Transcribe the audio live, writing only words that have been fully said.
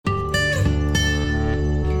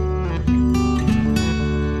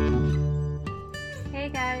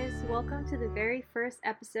to the very first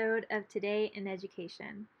episode of Today in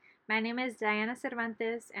Education. My name is Diana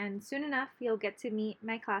Cervantes, and soon enough you'll get to meet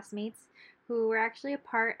my classmates who were actually a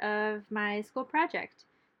part of my school project.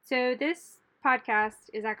 So, this podcast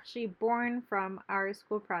is actually born from our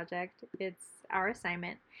school project, it's our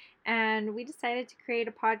assignment, and we decided to create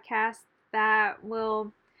a podcast that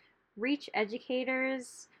will reach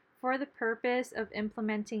educators for the purpose of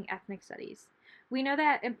implementing ethnic studies. We know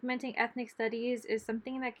that implementing ethnic studies is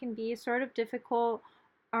something that can be sort of difficult,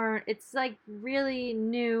 or it's like really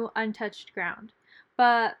new, untouched ground.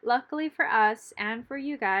 But luckily for us and for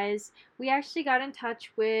you guys, we actually got in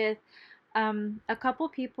touch with a couple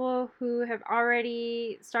people who have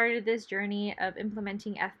already started this journey of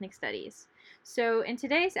implementing ethnic studies. So, in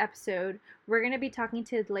today's episode, we're going to be talking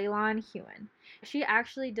to Lailan Huen. She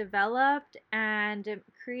actually developed and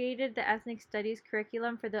created the ethnic studies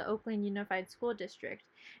curriculum for the Oakland Unified School District.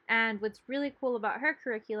 And what's really cool about her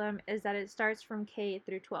curriculum is that it starts from K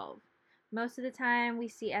through 12. Most of the time, we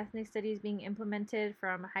see ethnic studies being implemented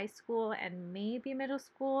from high school and maybe middle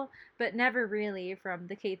school, but never really from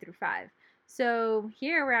the K through 5. So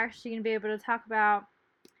here we're actually going to be able to talk about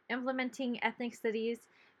implementing ethnic studies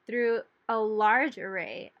through a large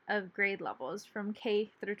array of grade levels from K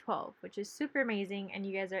through 12, which is super amazing, and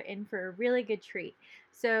you guys are in for a really good treat.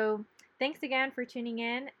 So thanks again for tuning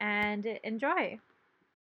in and enjoy.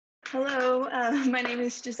 Hello, my name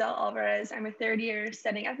is Giselle Alvarez. I'm a third year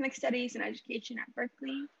studying ethnic studies and education at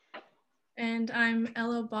Berkeley. And I'm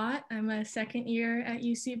Ella Bott. I'm a second year at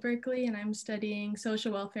UC Berkeley, and I'm studying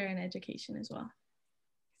social welfare and education as well.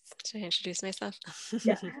 Should I introduce myself?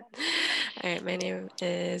 Yeah. All right, my name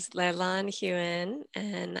is Lailan Huen,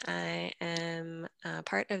 and I am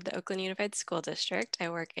part of the Oakland Unified School District. I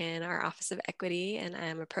work in our Office of Equity, and I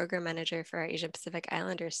am a program manager for our Asia Pacific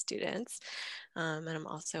Islander students. And I'm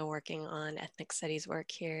also working on ethnic studies work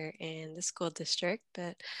here in the school district,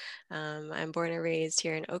 but I'm born and raised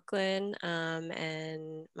here in Oakland,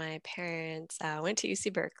 and my parents went to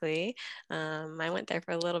UC Berkeley. I went there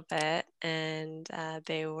for a little bit, and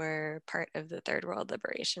they were part of the Third World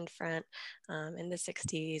Liberation Front in the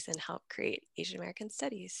 60s and helped create Asian American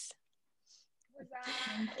studies.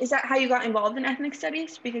 Is that how you got involved in ethnic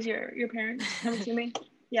studies? Because your parents, I'm assuming?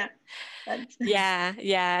 Yeah.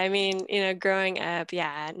 Yeah. I mean, growing up,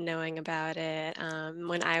 knowing about it.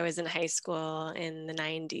 When I was in high school in the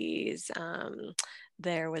 90s,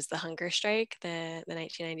 there was the hunger strike, the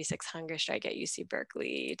 1996 hunger strike at UC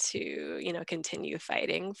Berkeley to, continue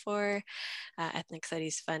fighting for ethnic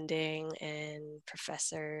studies funding and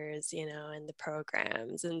professors, and the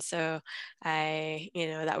programs. And so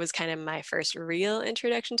that was kind of my first real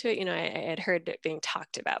introduction to it. I had heard it being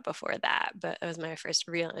talked about before that, but it was my first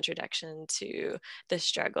real introduction to the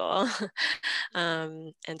struggle.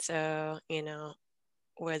 And so,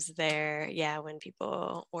 was there, when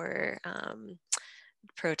people were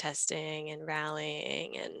protesting and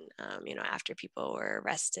rallying, and after people were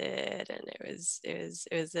arrested, and it was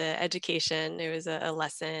an education, it was a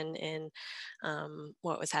lesson in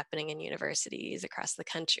what was happening in universities across the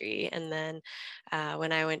country. And then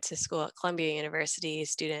when I went to school at Columbia University,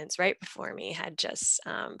 students right before me had just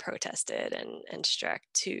protested and struck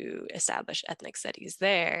to establish ethnic studies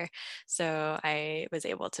there. So I was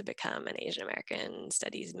able to become an Asian American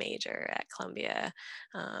Studies major at Columbia.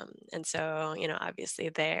 And so, obviously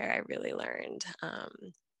there I really learned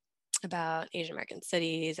about Asian American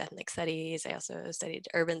studies, ethnic studies. I also studied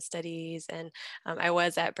urban studies, and I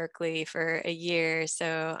was at Berkeley for a year,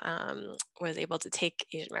 so was able to take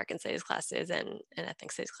Asian American studies classes and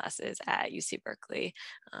ethnic studies classes at UC Berkeley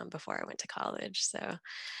before I went to college. So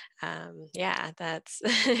that's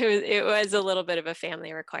it was a little bit of a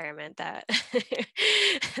family requirement that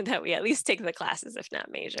that we at least take the classes, if not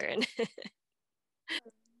major in.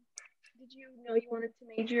 Did you know you wanted to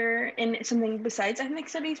major in something besides ethnic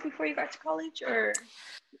studies before you got to college, or?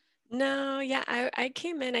 No, I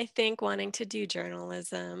came in, I think, wanting to do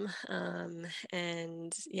journalism.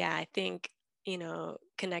 And I think,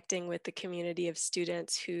 connecting with the community of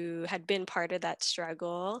students who had been part of that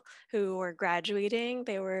struggle, who were graduating,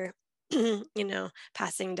 they were,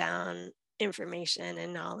 passing down information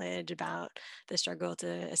and knowledge about the struggle to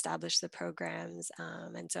establish the programs.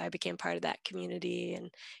 And so I became part of that community, and,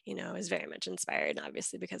 was very much inspired,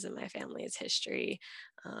 obviously, because of my family's history.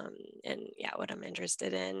 And what I'm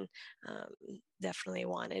interested in. Definitely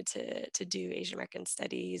wanted to do Asian American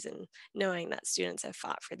studies, and knowing that students have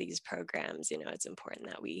fought for these programs, it's important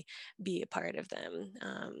that we be a part of them.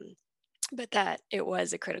 but that it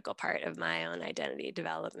was a critical part of my own identity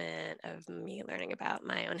development, of me learning about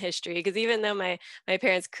my own history. Because even though my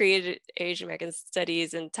parents created Asian American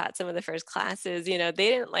studies and taught some of the first classes,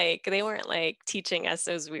 they weren't like teaching us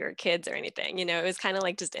as we were kids or anything. It was kind of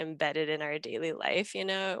like just embedded in our daily life.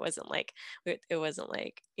 It wasn't like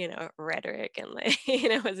rhetoric, and like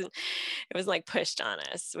it wasn't like pushed on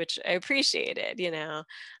us, which I appreciated.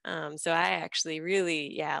 So I actually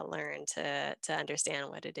really, learned to understand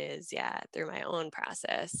what it is, through my own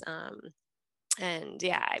process. And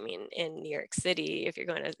I mean, in New York City, if you're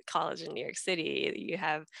going to college in New York City, you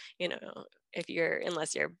have,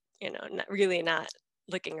 unless you're, not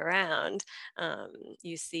looking around, um,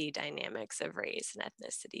 you see dynamics of race and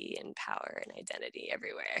ethnicity and power and identity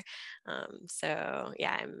everywhere.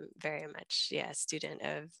 I'm very much, a student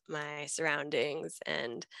of my surroundings,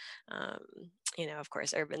 and, of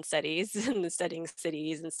course, urban studies and studying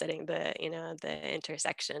cities and studying the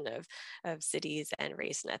intersection of cities and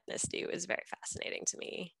race and ethnicity was very fascinating to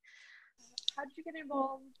me. How did you get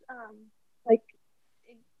involved, like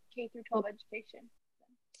in K through 12 education?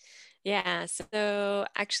 Yeah, so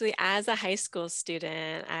actually, as a high school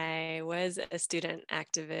student, I was a student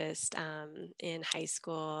activist in high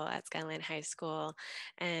school at Skyline High School,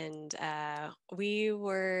 and we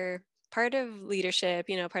were part of leadership,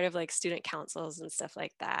 part of like student councils and stuff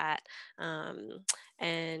like that.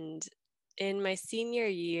 And in my senior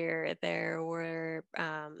year, there were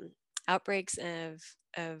outbreaks of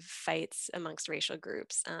fights amongst racial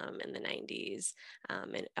groups in the 90s,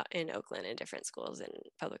 in Oakland, in different schools and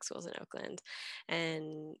public schools in Oakland.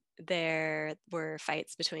 And there were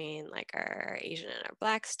fights between like our Asian and our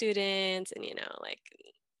Black students, and like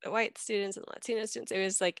the white students and Latino students. It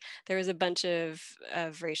was like there was a bunch of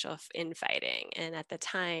racial infighting. And at the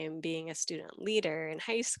time, being a student leader in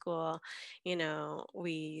high school,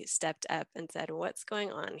 we stepped up and said, "What's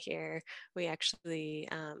going on here? We actually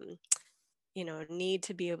need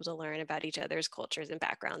to be able to learn about each other's cultures and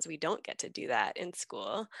backgrounds. We don't get to do that in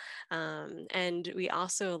school." And we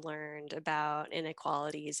also learned about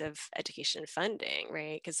inequalities of education funding,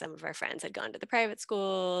 right? Because some of our friends had gone to the private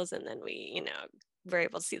schools, and then we, were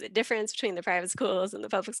able to see the difference between the private schools and the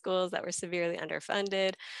public schools that were severely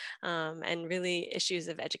underfunded. And really, issues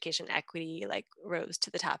of education equity like rose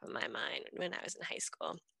to the top of my mind when I was in high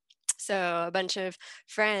school. So a bunch of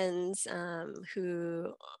friends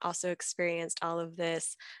who also experienced all of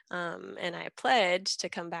this, and I pledged to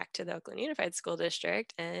come back to the Oakland Unified School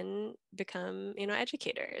District and become,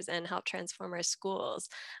 educators and help transform our schools.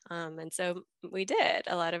 And so we did.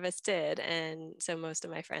 A lot of us did, and so most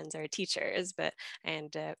of my friends are teachers, but I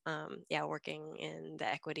ended up, working in the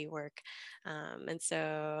equity work. And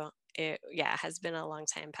so it has been a long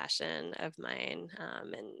time passion of mine.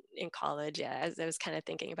 And in college, as I was kind of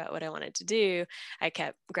thinking about what I wanted to do, I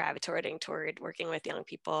kept gravitating toward working with young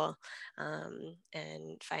people,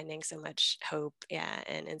 and finding so much hope,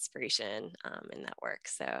 and inspiration in that work.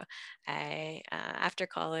 So I after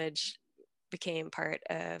college became part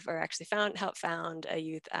of, or actually helped found a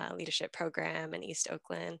youth leadership program in East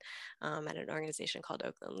Oakland, at an organization called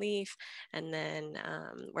Oakland Leaf, and then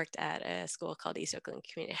worked at a school called East Oakland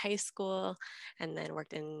Community High School, and then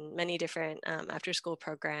worked in many different after school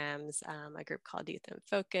programs, a group called Youth in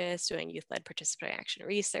Focus, doing youth-led participatory action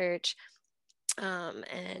research,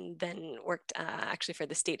 and then worked actually for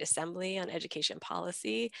the state assembly on education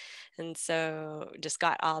policy. And so just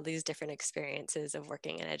got all these different experiences of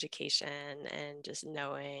working in education, and just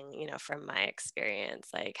knowing, from my experience,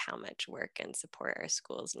 like how much work and support our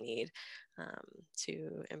schools need,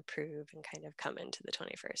 to improve and kind of come into the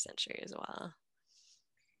 21st century as well.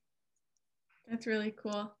 That's really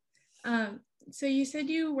cool. So you said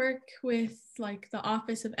you work with like the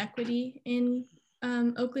Office of Equity in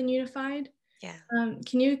Oakland Unified. Yeah.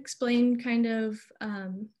 Can you explain kind of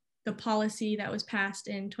the policy that was passed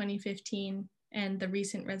in 2015 and the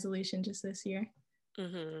recent resolution just this year?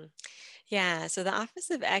 Mm-hmm. Yeah, so the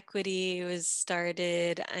Office of Equity was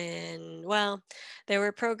started there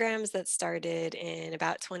were programs that started in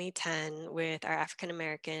about 2010 with our African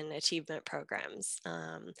American achievement programs.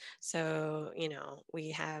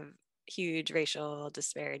 We have huge racial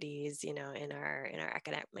disparities, in our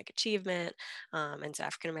academic achievement. And so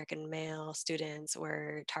African American male students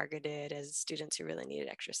were targeted as students who really needed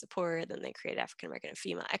extra support. Then they created African American and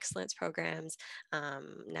female excellence programs.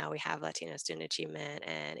 Now we have Latino student achievement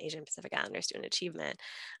and Asian Pacific Islander student achievement.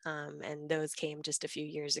 And those came just a few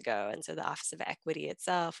years ago. And so the Office of Equity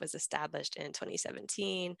itself was established in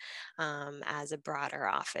 2017, as a broader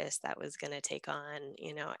office that was going to take on,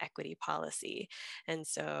 equity policy. And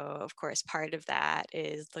so, of course, part of that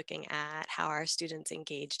is looking at how our students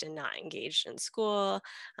engaged and not engaged in school.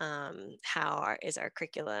 Is our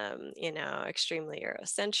curriculum, extremely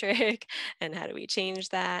Eurocentric, and how do we change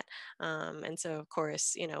that? And so, of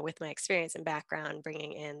course, with my experience and background,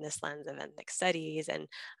 bringing in this lens of ethnic studies and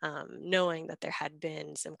knowing that there had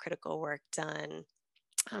been some critical work done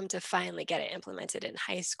to finally get it implemented in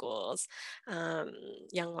high schools.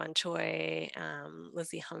 Young Wan Choi,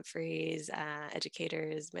 Lizzie Humphreys,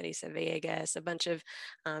 educators, Marisa Villegas, a bunch of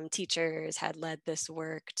teachers had led this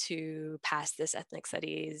work to pass this ethnic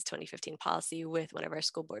studies 2015 policy with one of our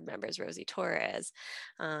school board members, Rosie Torres.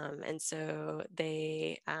 And so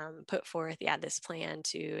they put forth, this plan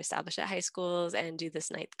to establish at high schools and do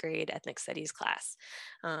this ninth grade ethnic studies class.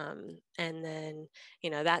 And then,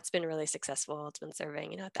 that's been really successful. It's been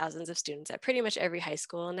serving, thousands of students at pretty much every high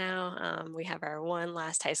school now. We have our one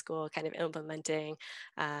last high school kind of implementing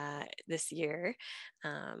this year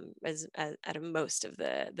at most of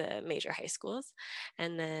the major high schools.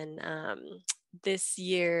 And then this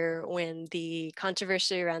year, when the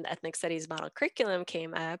controversy around the ethnic studies model curriculum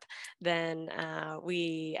came up, then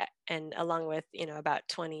and along with about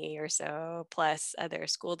 20 or so plus other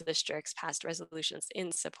school districts, passed resolutions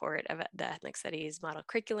in support of the ethnic studies model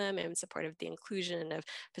curriculum and in support of the inclusion of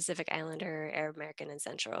Pacific Islander, Arab American, and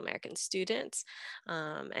Central American students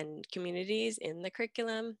and communities in the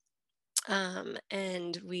curriculum.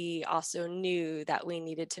 And we also knew that we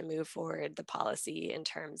needed to move forward the policy in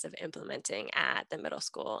terms of implementing at the middle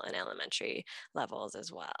school and elementary levels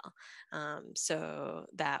as well. So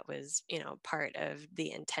that was, part of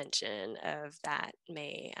the intention of that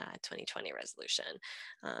May 2020 resolution,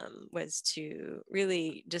 was to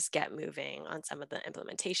really just get moving on some of the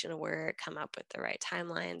implementation work, come up with the right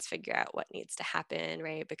timelines, figure out what needs to happen,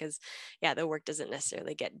 right? Because, the work doesn't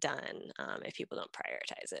necessarily get done if people don't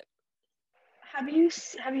prioritize it. Have you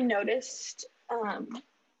noticed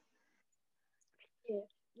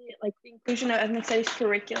if the inclusion of ethnic studies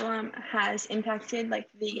curriculum has impacted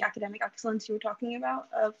the academic excellence you were talking about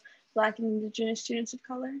of Black and Indigenous students of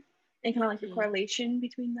color, and kind of the correlation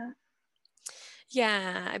between that?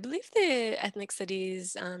 Yeah, I believe the ethnic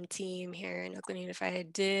studies team here in Oakland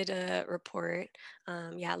Unified did a report,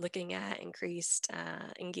 looking at increased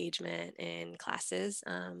engagement in classes.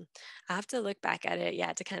 I have to look back at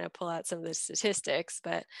it, to kind of pull out some of the statistics,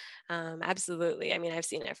 but absolutely. I mean, I've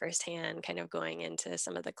seen it firsthand, kind of going into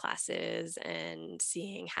some of the classes and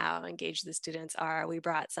seeing how engaged the students are. We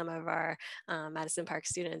brought some of our Madison Park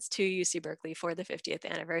students to UC Berkeley for the 50th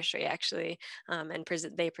anniversary, actually, and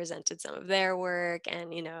they presented some of their work.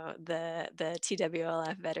 And the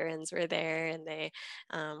TWLF veterans were there, and they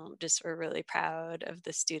just were really proud of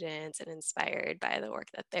the students and inspired by the work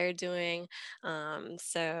that they're doing.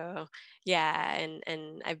 So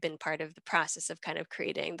and I've been part of the process of kind of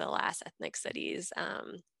creating the last ethnic studies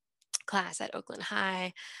class at Oakland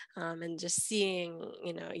High, and just seeing,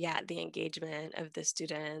 the engagement of the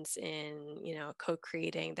students in,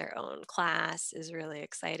 co-creating their own class is really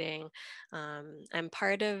exciting. I'm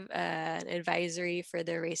part of an advisory for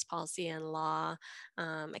the Race Policy and Law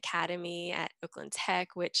Academy at Oakland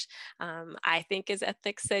Tech, which I think is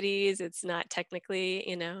ethnic studies. It's not technically,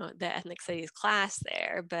 the ethnic studies class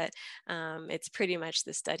there, but it's pretty much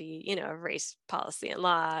the study, of race policy and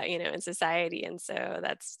law, in society. And so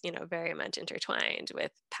that's, very much intertwined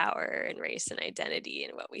with power and race and identity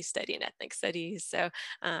and what we study in ethnic studies. So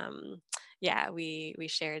we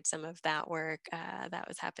shared some of that work that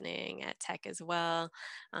was happening at Tech as well.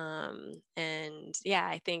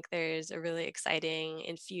 I think there's a really exciting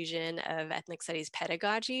infusion of ethnic studies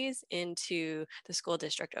pedagogies into the school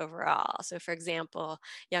district overall. So for example,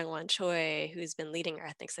 Young Wan Choi, who's been leading our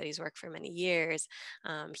ethnic studies work for many years,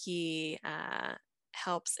 he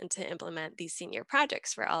helps and to implement these senior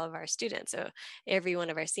projects for all of our students. So every one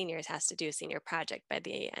of our seniors has to do a senior project by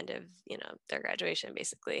the end of their graduation,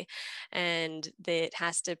 basically, and that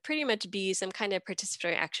has to pretty much be some kind of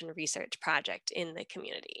participatory action research project in the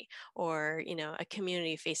community, or a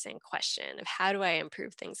community facing question of how do I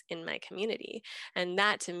improve things in my community. And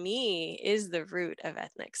that to me is the root of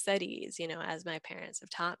ethnic studies, as my parents have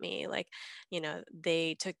taught me.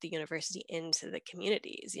 They took the university into the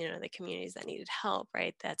communities, the communities that needed help,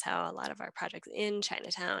 right? That's how a lot of our projects in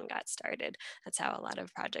Chinatown got started. That's how a lot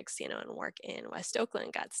of projects, and work in West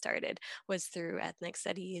Oakland got started, was through ethnic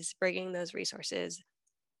studies, bringing those resources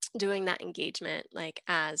doing that engagement like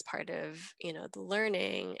as part of the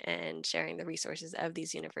learning and sharing the resources of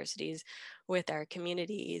these universities with our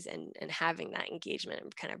communities, and having that engagement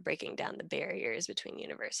and kind of breaking down the barriers between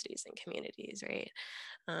universities and communities, right?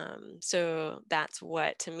 So that's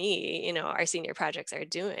what, to me, our senior projects are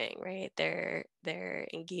doing, right? They're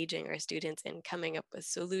engaging our students in coming up with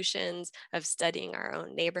solutions of studying our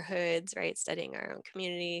own neighborhoods, right? Studying our own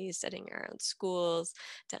communities, studying our own schools,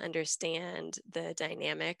 to understand the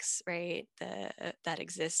dynamics, right? That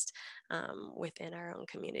exist within our own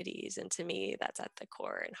communities. And to me, that's at the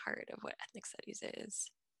core and heart of what ethnic studies is.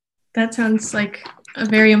 That sounds like a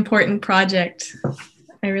very important project.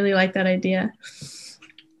 I really like that idea.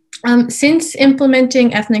 Since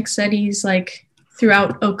implementing ethnic studies like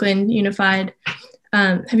throughout Oakland Unified,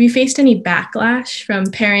 have you faced any backlash from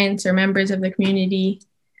parents or members of the community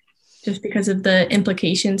just because of the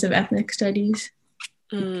implications of ethnic studies?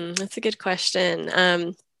 That's a good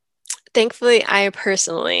question. Thankfully, I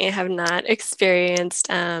personally have not experienced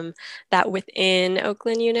that within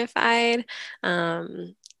Oakland Unified.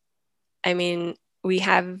 I mean, we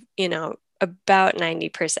have, about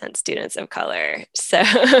 90% students of color. So,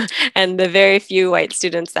 and the very few white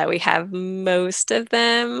students that we have, most of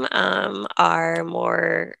them are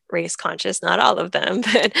more race conscious, not all of them,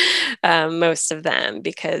 but most of them,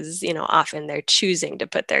 because, often they're choosing to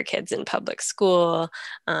put their kids in public school.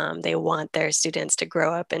 They want their students to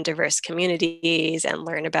grow up in diverse communities and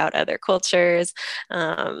learn about other cultures.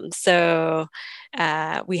 So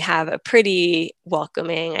we have a pretty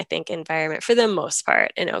welcoming, I think, environment for the most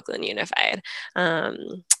part in Oakland Unified.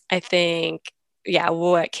 I think,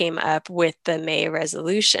 what came up with the May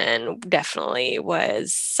resolution definitely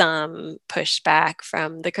was some pushback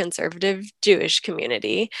from the conservative Jewish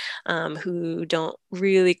community, who don't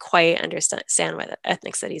really quite understand what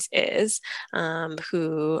ethnic studies is,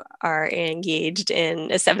 who are engaged in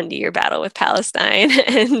a 70-year battle with Palestine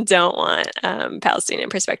and don't want Palestinian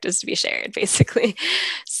perspectives to be shared, basically.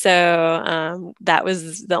 So that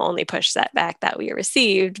was the only push setback that we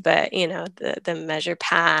received. But, the measure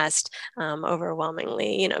passed overwhelmingly.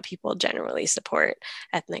 People generally support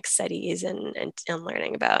ethnic studies and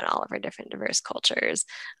learning about all of our different diverse cultures.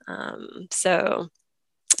 So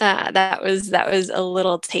that was a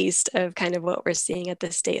little taste of kind of what we're seeing at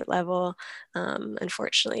the state level,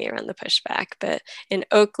 unfortunately, around the pushback. But in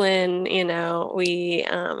Oakland, we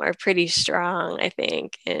are pretty strong, I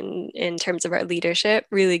think, in terms of our leadership,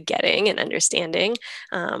 really getting and understanding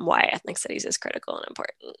why ethnic studies is critical and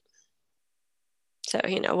important. So,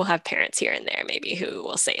 we'll have parents here and there maybe who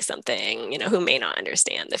will say something, who may not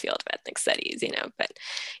understand the field of ethnic studies, but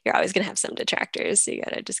you're always going to have some detractors. So you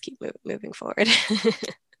got to just keep moving forward. Can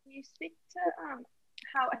you speak to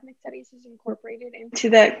how ethnic studies is incorporated into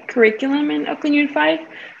the curriculum in Oakland Unified?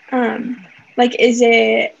 Like, is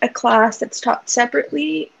it a class that's taught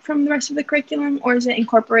separately from the rest of the curriculum, or is it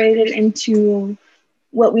incorporated into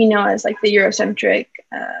what we know as like the Eurocentric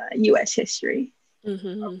U.S. history?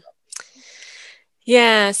 Mm-hmm.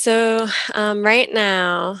 Yeah, so right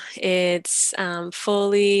now it's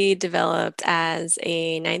fully developed as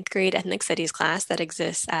a ninth grade ethnic studies class that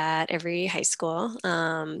exists at every high school.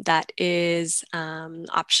 That is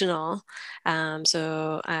optional.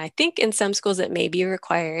 So I think in some schools it may be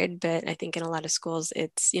required, but I think in a lot of schools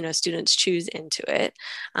it's, students choose into it.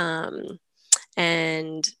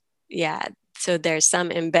 And yeah, so there's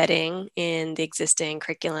some embedding in the existing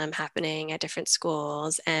curriculum happening at different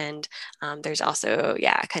schools. And there's also,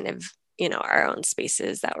 kind of, our own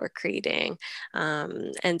spaces that we're creating.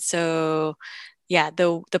 And so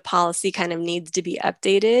the policy kind of needs to be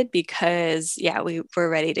updated because, we're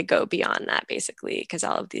ready to go beyond that, basically, because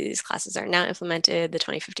all of these classes are now implemented. The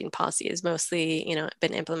 2015 policy is mostly,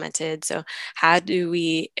 been implemented. So how do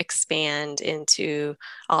we expand into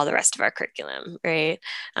all the rest of our curriculum, right?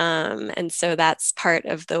 And so that's part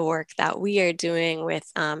of the work that we are doing with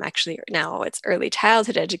actually now it's early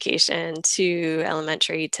childhood education to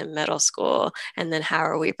elementary to middle school. And then how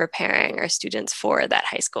are we preparing our students for that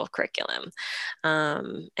high school curriculum?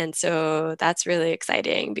 And so that's really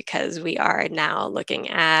exciting because we are now looking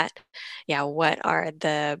at, what are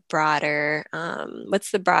the broader,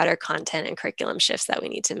 what's the broader content and curriculum shifts that we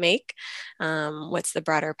need to make? What's the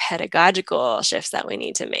broader pedagogical shifts that we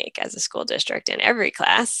need to make as a school district in every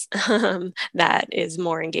class that is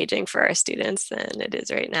more engaging for our students than it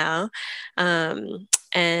is right now?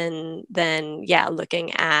 And then,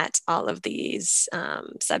 looking at all of these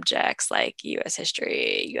subjects like U.S.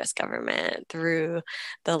 history, U.S. government through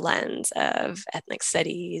the lens of ethnic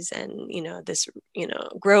studies and, this,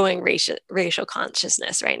 growing racial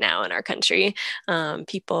consciousness right now in our country.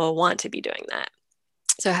 People want to be doing that.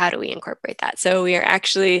 So how do we incorporate that? So we are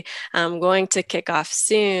actually going to kick off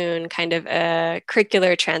soon kind of a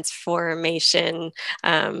curricular transformation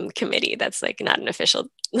committee. That's like not an official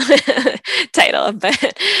title,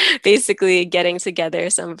 but basically getting together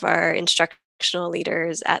some of our instructional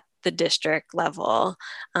leaders at the district level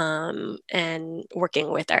and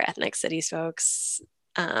working with our ethnic studies folks,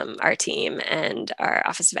 our team and our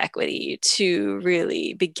Office of Equity to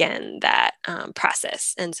really begin that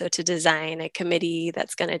process. And so to design a committee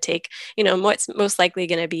that's going to take, what's most likely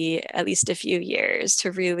going to be at least a few years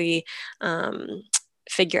to really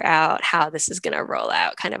figure out how this is going to roll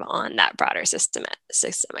out kind of on that broader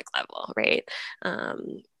systemic level, right?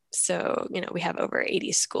 So, we have over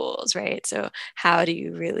 80 schools, right? So how do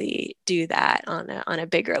you really do that on a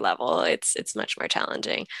bigger level? It's much more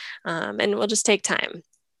challenging, and will just take time.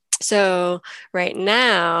 So right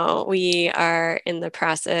now we are in the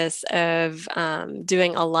process of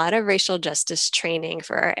doing a lot of racial justice training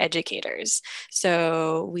for our educators.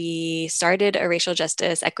 So we started a racial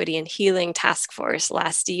justice, equity, and healing task force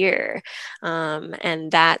last year.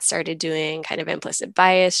 And that started doing kind of implicit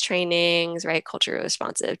bias trainings, right? Culturally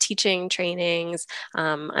responsive teaching trainings,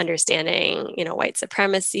 understanding, white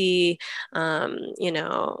supremacy,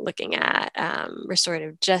 looking at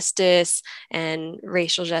restorative justice and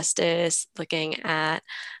racial justice, looking at,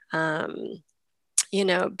 like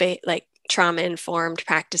trauma-informed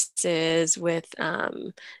practices with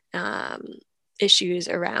issues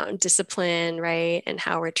around discipline, right? And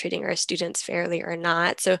how we're treating our students fairly or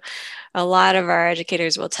not. So a lot of our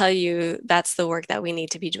educators will tell you that's the work that we need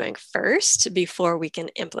to be doing first before we can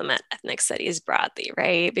implement ethnic studies broadly,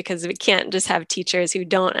 right? Because we can't just have teachers who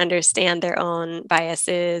don't understand their own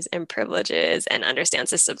biases and privileges and understand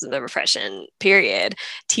systems of oppression, period,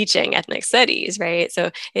 teaching ethnic studies, right? So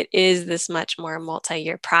it is this much more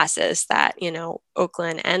multi-year process that,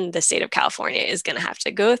 Oakland and the state of California is going to have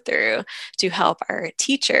to go through to help our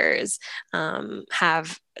teachers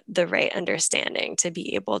have the right understanding to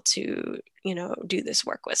be able to do this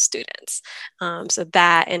work with students. So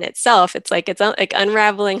that in itself, it's like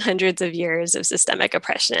unraveling hundreds of years of systemic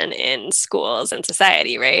oppression in schools and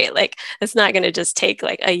society, right? Like it's not going to just take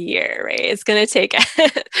like a year, right? It's going to take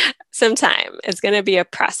some time. It's going to be a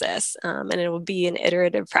process, and it will be an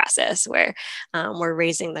iterative process where we're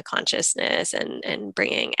raising the consciousness and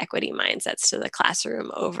bringing equity mindsets to the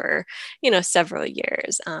classroom over several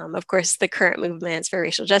years. Of course, the current movements for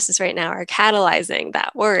racial justice right now are catalyzing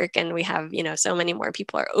that work, and we have so many more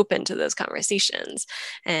people are open to those conversations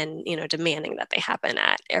and demanding that they happen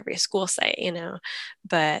at every school site,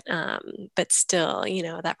 but still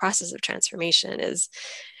that process of transformation is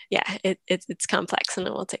it's complex and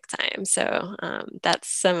it will take time. So that's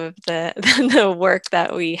some of the the work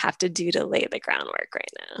that we have to do to lay the groundwork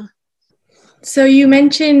right now. So you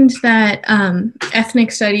mentioned that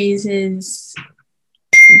ethnic studies is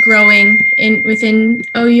growing within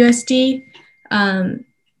OUSD.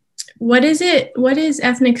 What does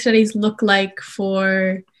ethnic studies look like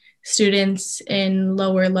for students in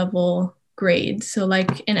lower level grades? So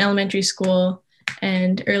like in elementary school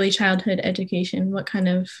and early childhood education, what kind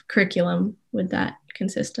of curriculum would that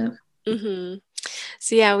consist of? Mm-hmm.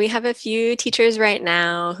 So yeah, we have a few teachers right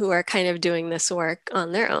now who are kind of doing this work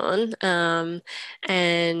on their own.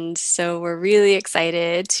 And so we're really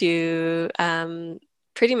excited to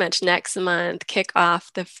pretty much next month kick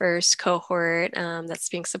off the first cohort that's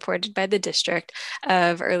being supported by the district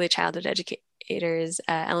of early childhood educators,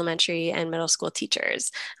 elementary and middle school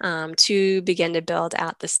teachers, to begin to build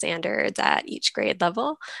out the standards at each grade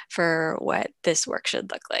level for what this work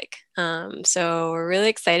should look like. So we're really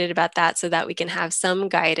excited about that so that we can have some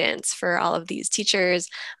guidance for all of these teachers,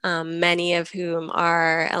 many of whom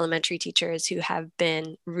are elementary teachers who have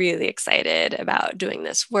been really excited about doing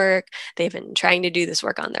this work. They've been trying to do this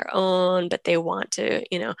work on their own, but they want to,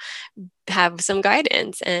 have some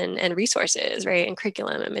guidance and resources, right, and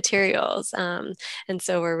curriculum and materials. And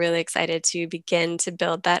so we're really excited to begin to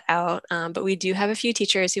build that out. But we do have a few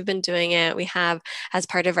teachers who've been doing it. We have, as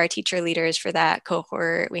part of our teacher leaders for that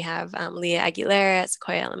cohort, we have Leah Aguilera at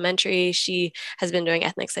Sequoia Elementary. She has been doing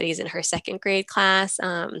ethnic studies in her second grade class.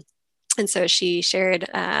 And so she shared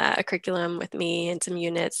a curriculum with me and some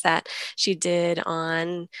units that she did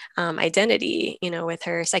on identity, with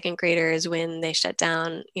her second graders when they shut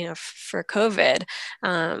down, for COVID.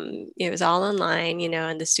 It was all online,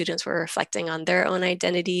 and the students were reflecting on their own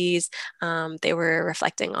identities. They were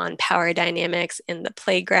reflecting on power dynamics in the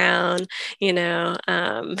playground,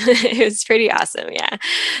 it was pretty awesome. Yeah.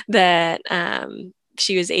 That,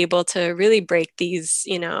 she was able to really break these,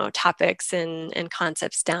 topics and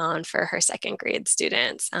concepts down for her second grade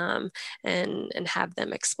students, and have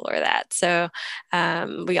them explore that. So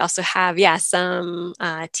we also have, some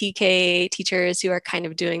TK teachers who are kind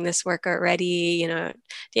of doing this work already,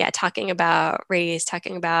 talking about race,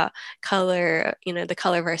 talking about color, the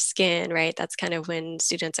color of our skin, right? That's kind of when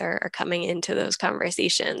students are coming into those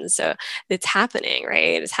conversations. So it's happening,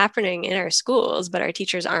 right? It's happening in our schools, but our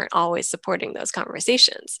teachers aren't always supporting those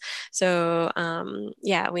conversations. So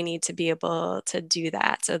we need to be able to do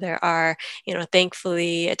that. So there are,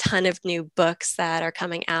 thankfully a ton of new books that are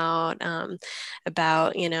coming out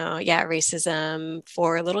about, racism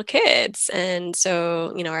for little kids. And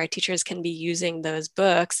so, our teachers can be using those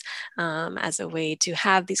books as a way to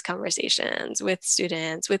have these conversations with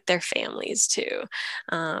students, with their families too,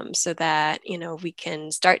 so that, we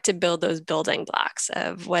can start to build those building blocks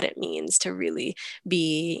of what it means to really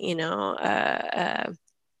be,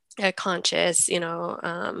 a conscious,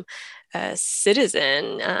 a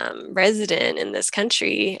citizen, resident in this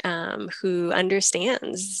country, who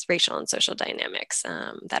understands racial and social dynamics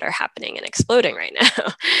that are happening and exploding right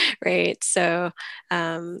now, right? So,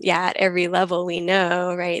 at every level, we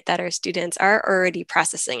know, right, that our students are already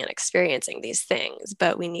processing and experiencing these things,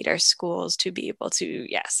 but we need our schools to be able to,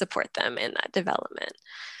 support them in that development.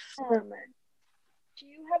 Do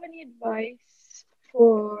you have any advice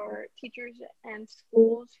for teachers and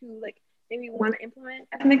schools who maybe want to implement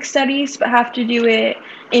ethnic studies but have to do it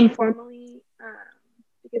informally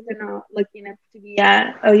because they're not lucky enough to be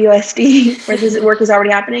at OUSD where this work is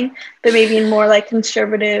already happening, but maybe in more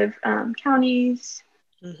conservative counties?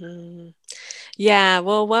 Mm-hmm. Yeah,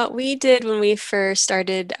 well, what we did when we first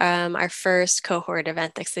started our first cohort of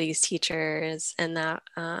ethnic studies teachers, and that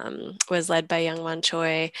was led by Youngwon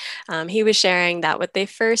Choi, he was sharing that what they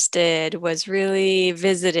first did was really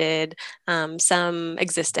visited some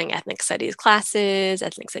existing ethnic studies classes,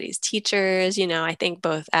 ethnic studies teachers, I think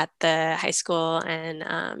both at the high school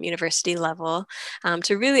and university level,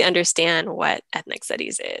 to really understand what ethnic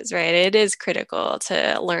studies is, right? It is critical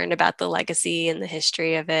to learn about the legacy and the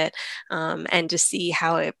history of it, and to see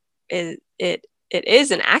how it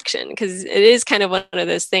is in action, because it is kind of one of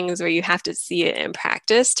those things where you have to see it in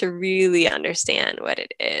practice to really understand what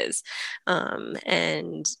it is.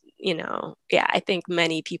 And I think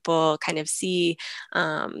many people kind of see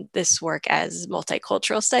this work as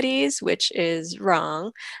multicultural studies, which is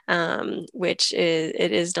wrong. It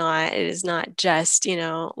is not just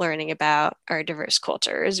learning about our diverse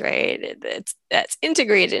cultures, right? That's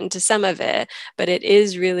integrated into some of it, but it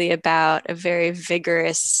is really about a very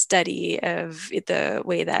vigorous study of the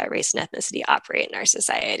way that race and ethnicity operate in our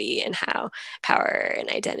society and how power and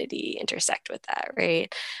identity intersect with that,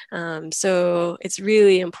 right? So it's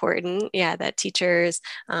really important, that teachers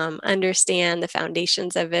understand the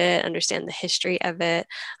foundations of it, understand the history of it,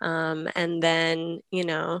 and then,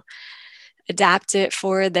 adapt it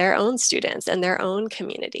for their own students and their own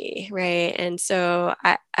community, right? And so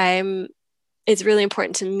it's really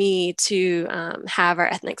important to me to have our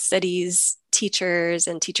ethnic studies teachers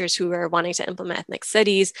and teachers who are wanting to implement ethnic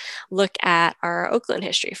studies look at our Oakland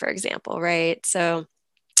history, for example, right? So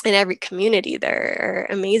in every community, there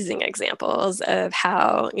are amazing examples of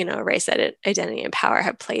how, race, identity, and power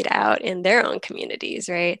have played out in their own communities,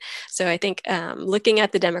 right? So I think looking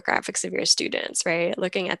at the demographics of your students, right,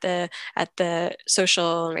 looking at the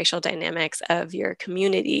social and racial dynamics of your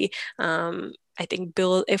community, I think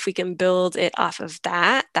if we can build it off of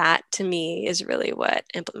that to me is really what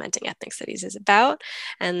implementing ethnic studies is about.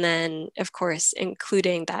 And then, of course,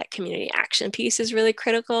 including that community action piece is really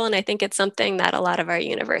critical. And I think it's something that a lot of our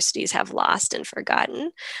universities have lost and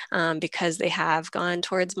forgotten, because they have gone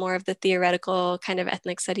towards more of the theoretical kind of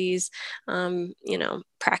ethnic studies,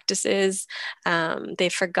 practices.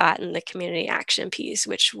 They've forgotten the community action piece,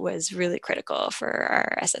 which was really critical for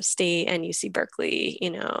our SF State and UC Berkeley,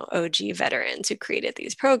 OG veterans who created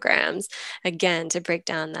these programs, again, to break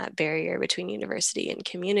down that barrier between university and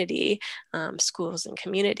community, schools and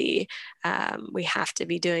community. We have to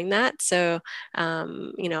be doing that. So,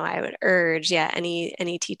 I would urge,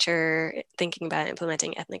 any teacher thinking about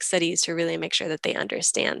implementing ethnic studies to really make sure that they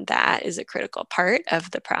understand that is a critical part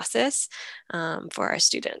of the process for our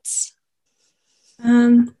students.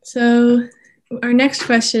 So our next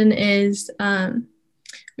question is,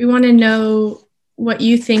 we want to know what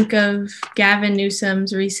you think of Gavin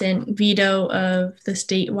Newsom's recent veto of the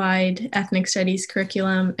statewide ethnic studies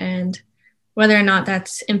curriculum and whether or not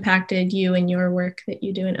that's impacted you and your work that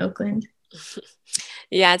you do in Oakland.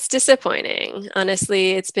 Yeah, it's disappointing.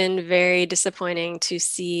 Honestly, it's been very disappointing to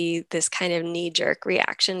see this kind of knee-jerk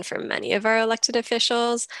reaction from many of our elected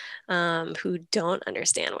officials who don't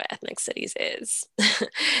understand what ethnic studies is.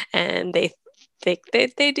 And they think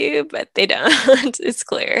that they do, but they don't. It's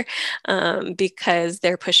clear because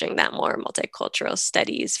they're pushing that more multicultural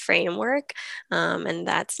studies framework. And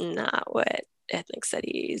that's not what ethnic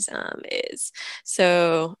studies is.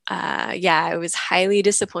 So, yeah, I was highly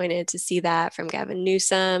disappointed to see that from Gavin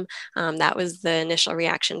Newsom. That was the initial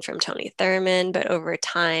reaction from Tony Thurmond, but over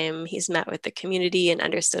time, he's met with the community and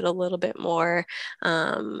understood a little bit more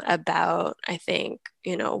about, I think,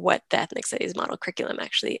 what the ethnic studies model curriculum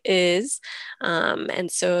actually is. And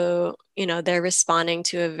so, they're responding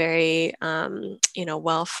to a very,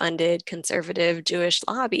 well-funded conservative Jewish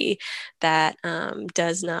lobby that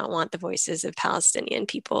does not want the voices of Palestinian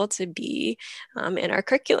people to be in our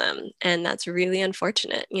curriculum. And that's really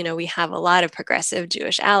unfortunate. We have a lot of progressive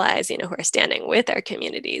Jewish allies, who are standing with our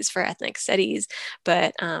communities for ethnic studies,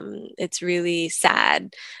 but it's really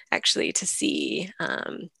sad actually to see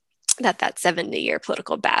that 70-year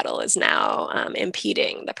political battle is now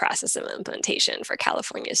impeding the process of implementation for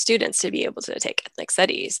California students to be able to take ethnic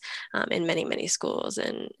studies in many, many schools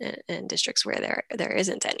and districts where there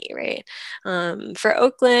isn't any, right? For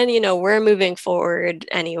Oakland, we're moving forward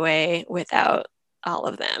anyway without all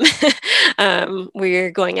of them.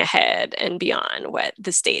 We're going ahead and beyond what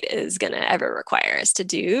the state is going to ever require us to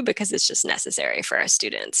do because it's just necessary for our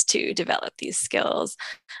students to develop these skills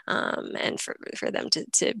and for them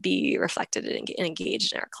to be reflected and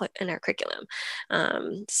engaged in our curriculum.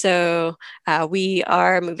 So we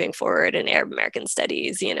are moving forward in Arab American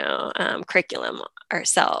Studies, curriculum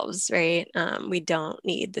ourselves, right? We don't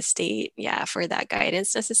need the state, for that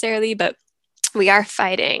guidance necessarily, but we are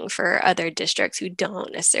fighting for other districts who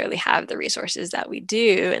don't necessarily have the resources that we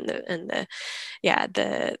do, and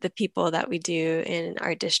the people that we do in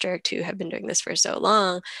our district who have been doing this for so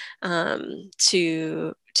long,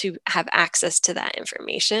 to have access to that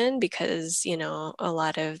information, because a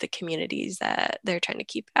lot of the communities that they're trying to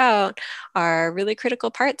keep out are really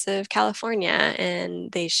critical parts of California, and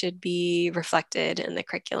they should be reflected in the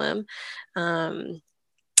curriculum.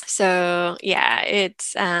 So yeah,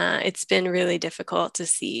 it's been really difficult to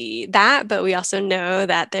see that, but we also know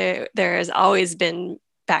that there has always been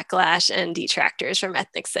backlash and detractors from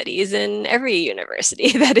ethnic studies in every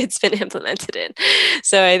university that it's been implemented in.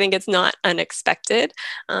 So I think it's not unexpected,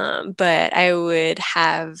 but I would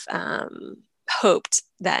have hoped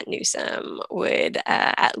that Newsom would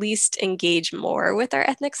at least engage more with our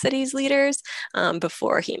ethnic studies leaders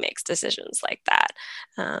before he makes decisions like that.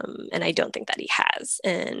 And I don't think that he has.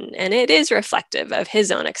 And it is reflective of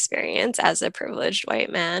his own experience as a privileged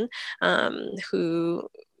white man who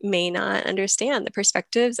may not understand the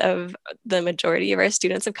perspectives of the majority of our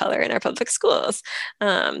students of color in our public schools.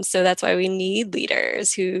 So that's why we need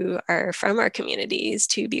leaders who are from our communities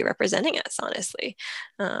to be representing us, honestly.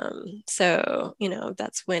 So,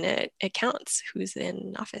 that's when it counts who's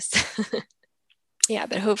in office. Yeah,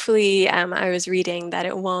 but hopefully I was reading that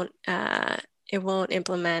it won't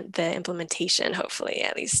implement the implementation. Hopefully,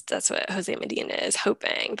 at least that's what Jose Medina is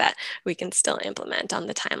hoping, that we can still implement on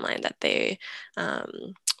the timeline that they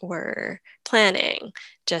were planning,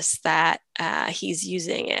 just that he's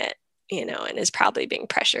using it, and is probably being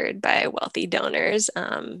pressured by wealthy donors,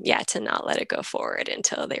 to not let it go forward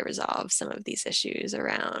until they resolve some of these issues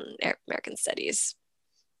around Arab American studies,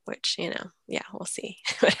 which, we'll see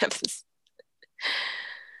what happens.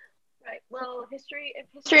 Right. Well, if history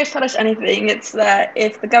has taught us anything, it's that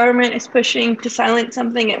if the government is pushing to silence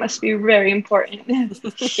something, it must be very important. Yes,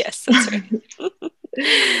 that's right.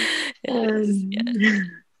 If there's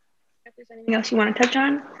anything else you want to touch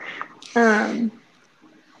on?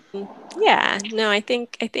 Yeah, no, I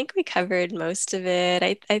think we covered most of it.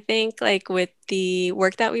 I think, like, with the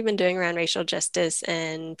work that we've been doing around racial justice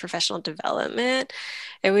and professional development,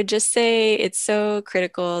 I would just say it's so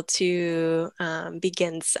critical to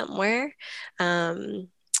begin somewhere.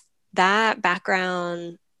 That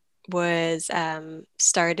background was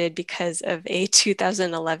started because of a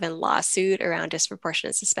 2011 lawsuit around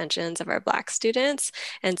disproportionate suspensions of our Black students,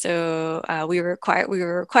 and so we were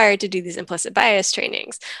required to do these implicit bias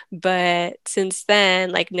trainings. But since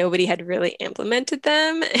then, like, nobody had really implemented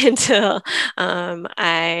them until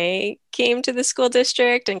I came to the school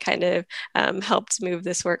district and kind of helped move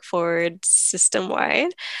this work forward system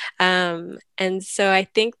wide. And so I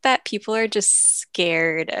think that people are just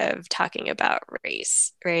scared of talking about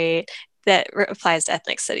race, right? that applies to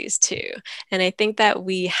ethnic studies too. And I think that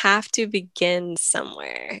we have to begin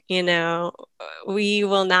somewhere. You know, we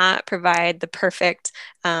will not provide the perfect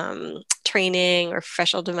training or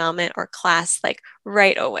professional development or class like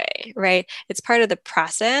right away, right? It's part of the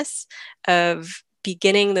process of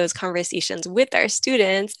beginning those conversations with our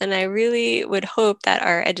students. And I really would hope that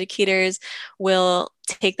our educators will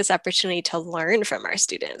take this opportunity to learn from our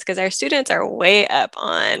students, because our students are way up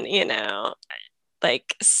on, you know,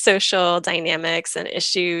 like social dynamics and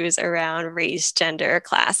issues around race, gender,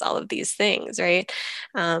 class, all of these things, right?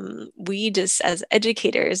 We just, as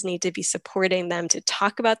educators, need to be supporting them to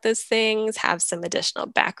talk about those things, have some additional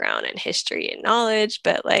background and history and knowledge,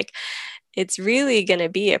 but like, it's really going to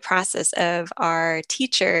be a process of our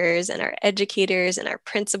teachers and our educators and our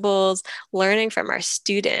principals learning from our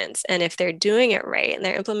students. And if they're doing it right and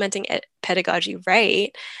they're implementing pedagogy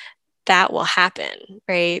right, that will happen,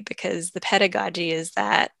 right? Because the pedagogy is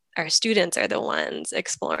that our students are the ones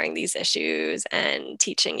exploring these issues and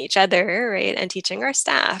teaching each other, right? And teaching our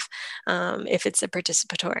staff. If it's a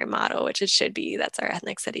participatory model, which it should be, that's our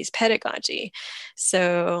ethnic studies pedagogy.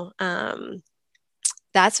 So,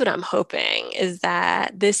 that's what I'm hoping, is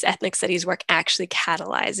that this ethnic studies work actually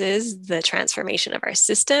catalyzes the transformation of our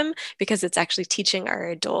system, because it's actually teaching our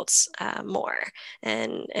adults more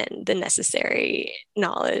and the necessary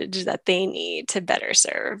knowledge that they need to better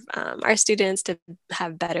serve our students, to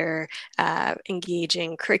have better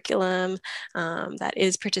engaging curriculum that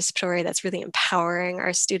is participatory, that's really empowering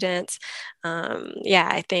our students. Yeah,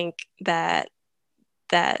 I think that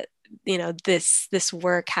you know, this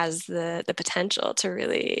work has the potential to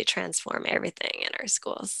really transform everything in our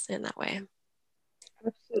schools in that way.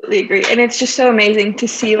 Absolutely agree. And it's just so amazing to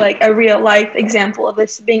see like a real life example of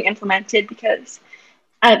this being implemented, because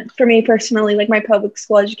for me personally, like my public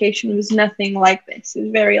school education was nothing like this. It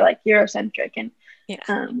was very like Eurocentric, and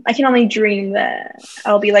I can only dream that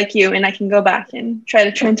I'll be like you and I can go back and try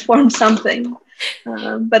to transform something.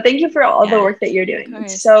 But thank you for all the work that you're doing.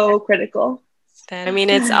 It's so critical. I mean,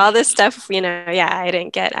 it's all this stuff, you know, I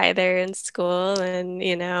didn't get either in school, and,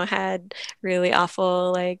 you know, had really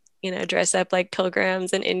awful, like, you know, dress up like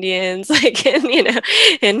pilgrims and Indians, like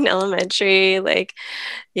in elementary, like,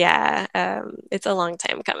 it's a long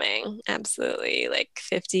time coming. Absolutely. Like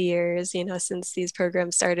 50 years, you know, since these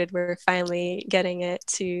programs started, we're finally getting it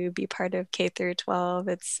to be part of K through 12.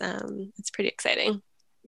 It's pretty exciting.